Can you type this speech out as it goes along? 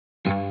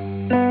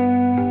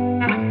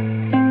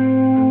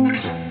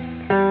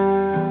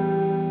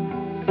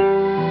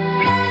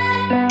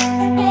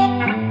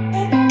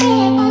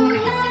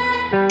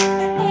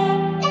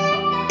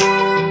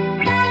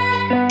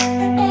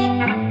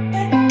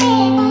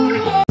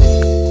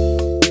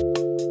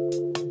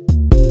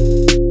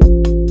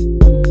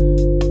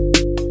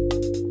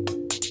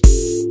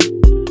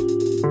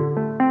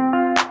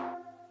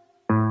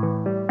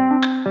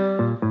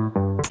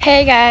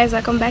Hey guys,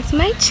 welcome back to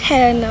my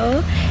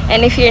channel.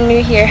 And if you're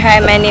new here, hi,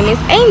 my name is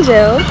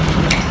Angel.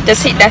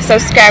 Just hit that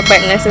subscribe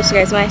button and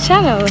subscribe to my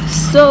channel.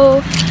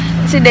 So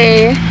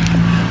today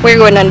we're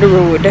going on the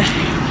road.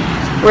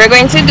 We're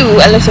going to do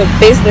a little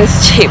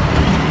business trip,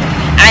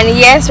 and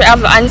yes, we have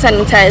hand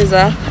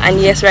sanitizer,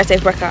 and yes, we're taking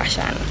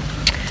precaution.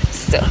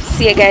 So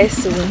see you guys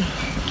soon.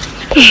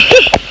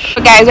 So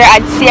guys, we're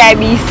at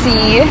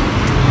CIBC.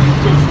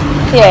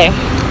 Yeah.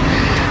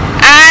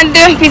 And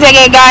Peter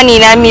get gone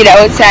in and me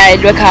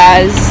outside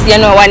because you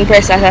know one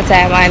person at a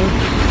time,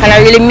 and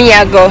I really me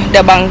I go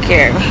the bank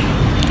here.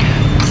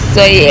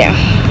 So yeah.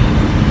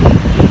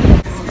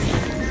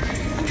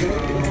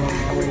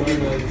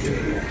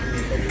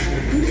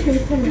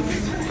 It's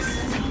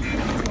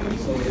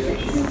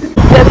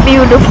a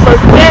beautiful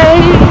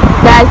day.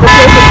 Guys, the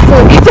place is so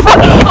beautiful.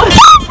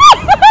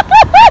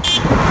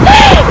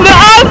 The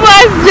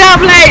almost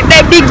dropped like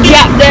the big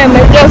gap there.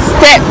 I just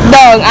stepped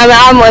down and I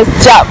almost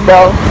dropped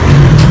bro.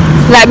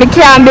 Like me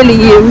can't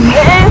believe.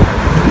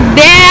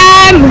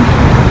 Damn.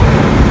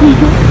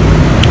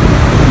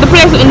 The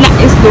place is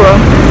nice though.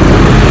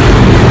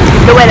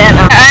 The weather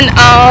now. And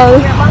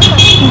all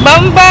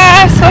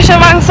Bumba social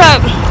banks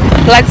up.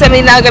 Like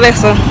something not gonna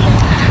so.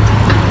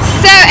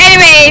 So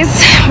anyways,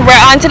 we're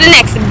on to the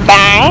next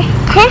bank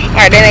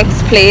or the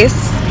next place.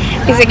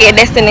 It's a good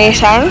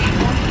destination.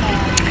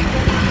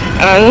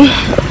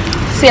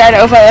 See how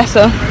over there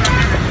so.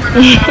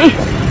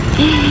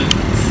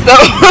 So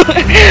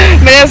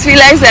I just feel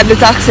like at the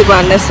taxi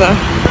van there so.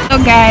 So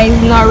guys,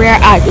 now we're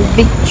at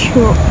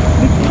Victoria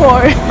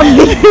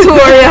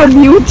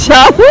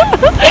Mutual.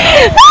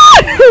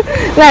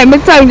 Like my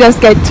tongue just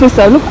get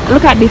twisted.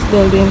 Look at this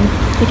building.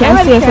 You can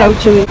see yourself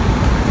through it.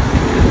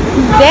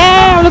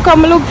 Damn, look how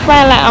I look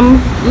fine, like I'm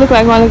look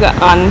like one of the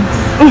ants.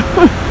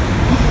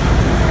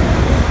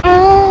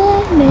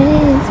 Oh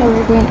man, so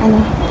we're going on a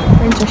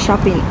winter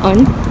shopping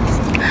on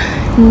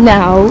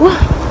now.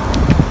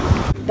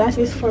 That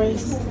is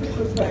first.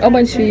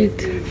 Urban Street.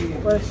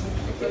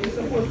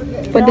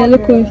 But they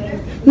look good.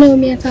 No,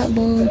 me I talk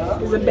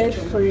about. It's a bed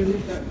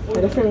frame.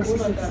 The frame is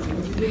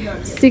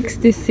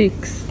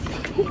 66.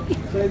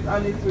 These are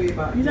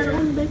the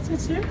only bed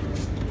sets here?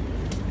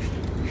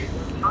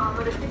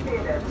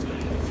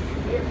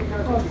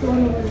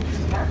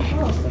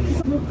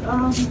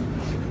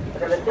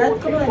 That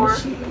come on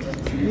sheet.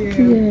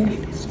 Yeah.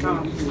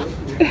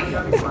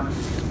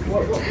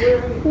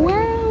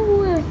 Wow.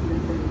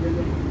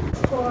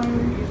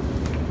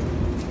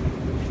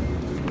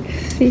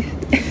 50.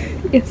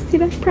 You see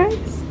that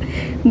price?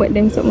 But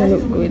them something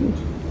look good.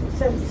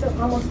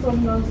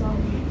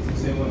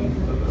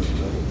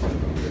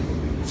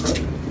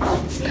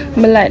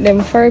 But like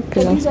them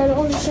purple. These are the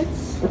only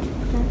sets?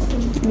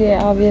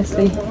 Yeah,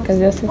 obviously, because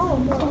you're so.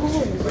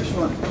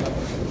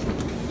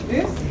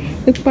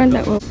 Look upon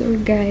that one. So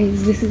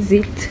guys, this is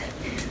it.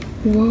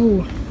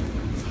 Whoa.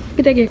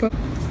 Peter Gecko.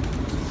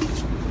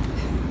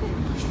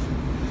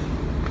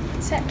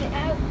 Check it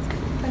out.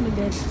 On the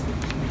bed.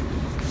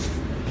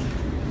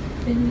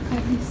 Then look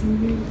at this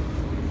mirror.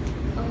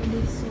 Oh,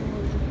 this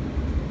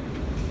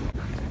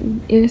one.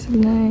 It's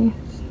nice.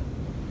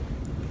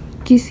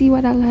 Do you see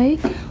what I like?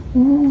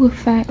 Ooh,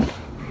 fact.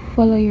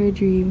 Follow your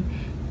dream.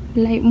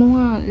 Like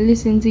more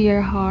listen to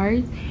your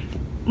heart.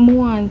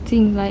 More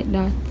things like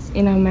that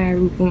in my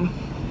room.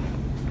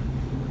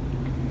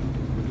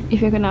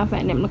 If you're gonna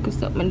find them, look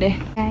us up in there.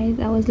 Guys,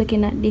 I was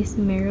looking at this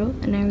mirror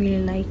and I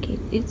really like it.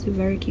 It's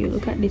very cute.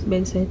 Look at this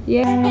bed set.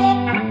 Yeah.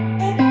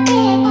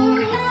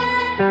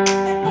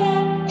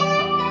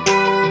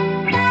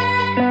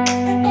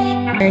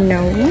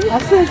 No. I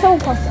feel so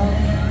comfortable.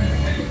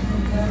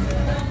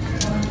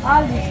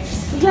 All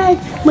this. Like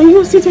when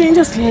you sit here and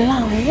just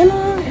lie, you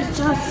know, it's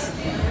just.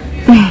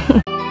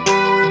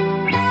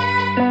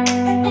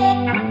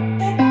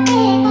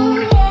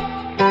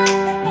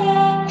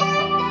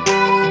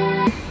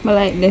 I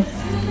like this.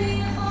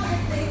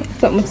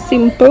 Something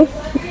simple.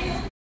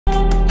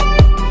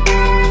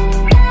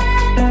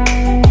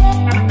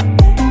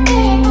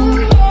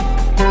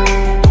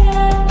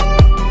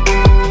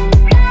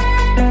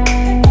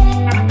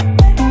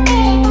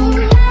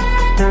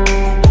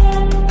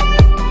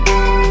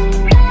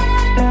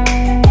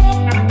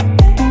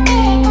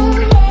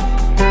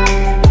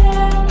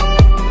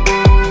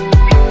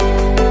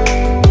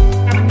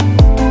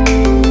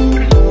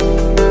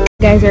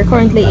 Guys, we're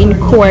currently in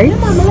Quartz,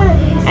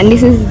 and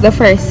this is the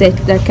first set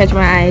that catch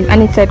my eyes,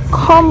 and it said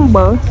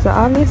combo, so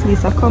obviously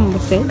it's a combo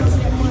set.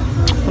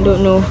 I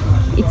don't know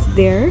it's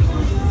there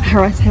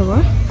or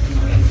whatever.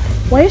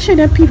 Why you show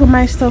the people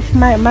my stuff,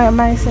 my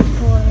set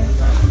for?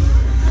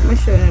 I'm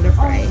showing the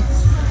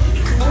price.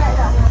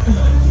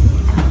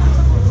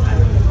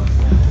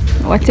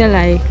 What you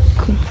like?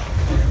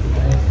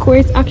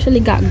 Quartz actually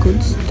got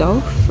good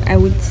stuff, I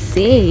would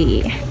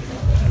say.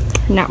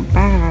 Not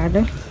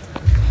bad.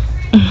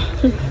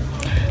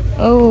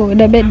 Oh,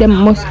 the bed them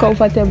most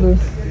comfortable.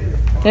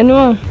 You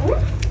know,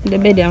 the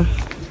bed them.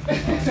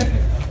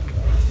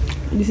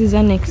 This is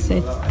our next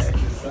set.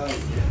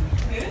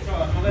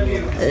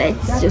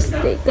 Let's just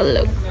take a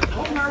look.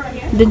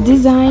 The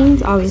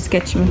designs always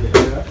catch me.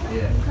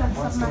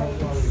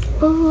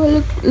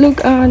 Oh,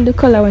 look on the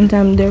color one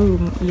time the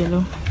room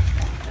yellow.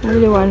 I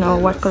really want to know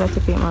what color to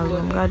paint my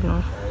room. God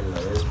no.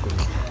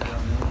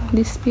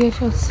 This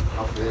spacious.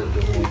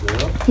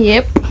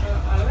 Yep.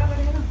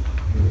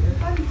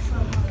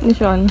 Which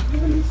one?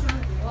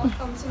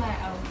 Welcome to my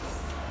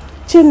house.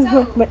 Chin,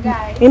 So, but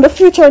guys, in the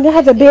future when you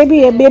have a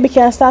baby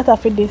can start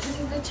off with this. this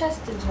is the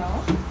chest of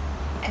jaw,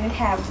 and it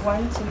has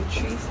 1, 2,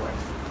 3, 4,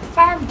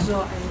 5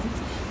 drawers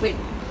with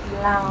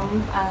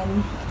lamp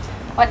and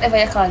whatever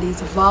you call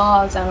these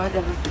valves and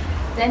whatever.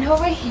 Then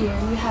over here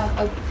we have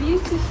a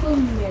beautiful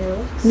mirror.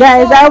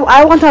 Guys, So,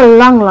 I want a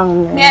long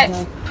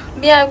mirror.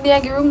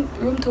 yeah,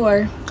 room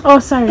tour. Oh,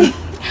 sorry.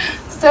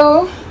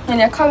 So when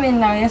you come in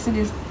now, you see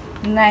this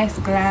nice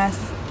glass.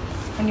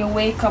 When you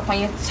wake up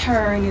and you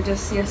turn, you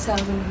just see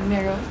yourself in the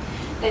mirror.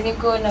 Then you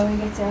go now, you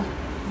get a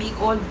big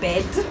old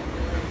bed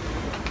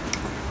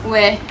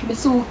where the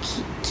two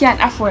can't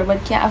afford,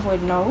 but can't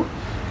afford now.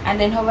 And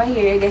then over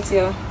here you get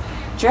your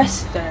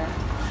dresser.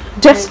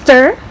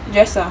 Dresser.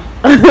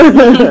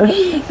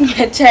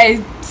 I try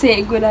to say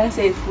it good and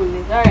say it fully.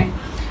 Alright.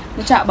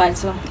 The chat bad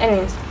so.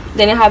 Anyways,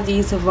 then you have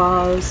these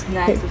valves,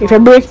 nice If you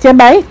valves. break your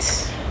bite.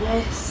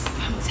 Yes,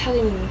 I'm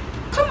telling you.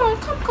 Come on,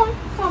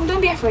 come,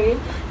 don't be afraid.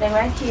 Then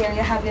right here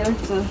you have your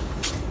little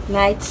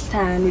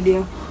nightstand with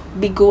your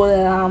big old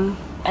lamp.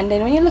 And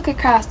then when you look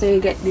across there you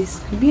get this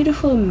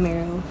beautiful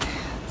mirror.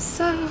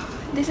 So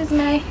this is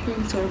my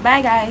room tour.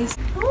 Bye guys.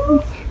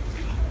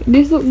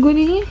 This look good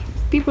here.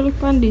 People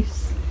look on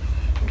this.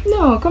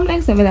 No, come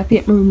next time I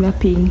paint my room like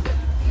pink.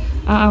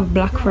 I have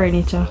black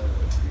furniture.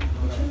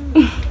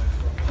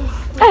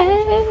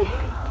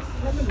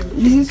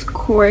 This is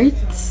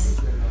quartz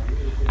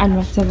and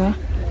whatever.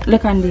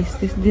 Look on this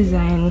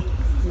design.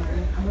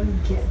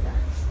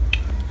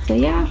 So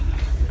yeah.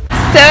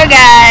 So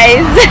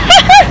guys,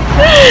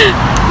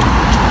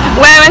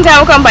 when I went to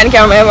have a company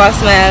camera, I ever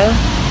smell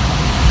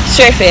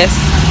straight face.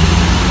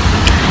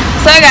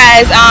 So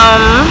guys,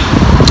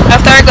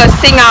 after I got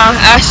singer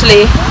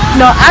Ashley.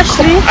 No,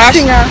 Ashley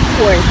singer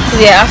quartz.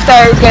 Yeah, after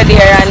I got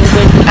there and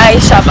with eye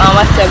shop and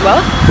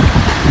whatever.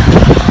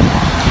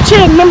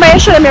 Chin, remember you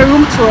showed them your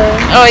room tour.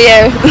 Oh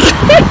yeah.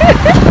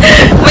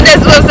 We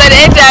just supposed to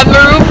enjoy my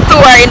room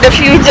tour in the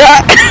future.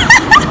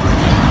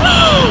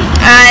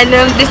 And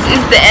this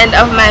is the end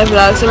of my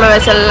vlog. So remember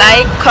to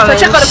like, comment,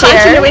 So check out the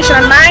share. continuation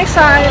on my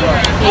side.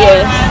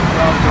 Yes.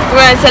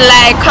 Remember to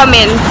like,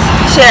 comment,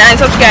 share and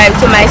subscribe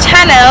to my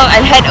channel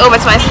and head over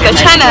to my sister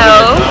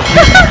channel.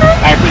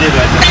 I put it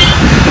right there.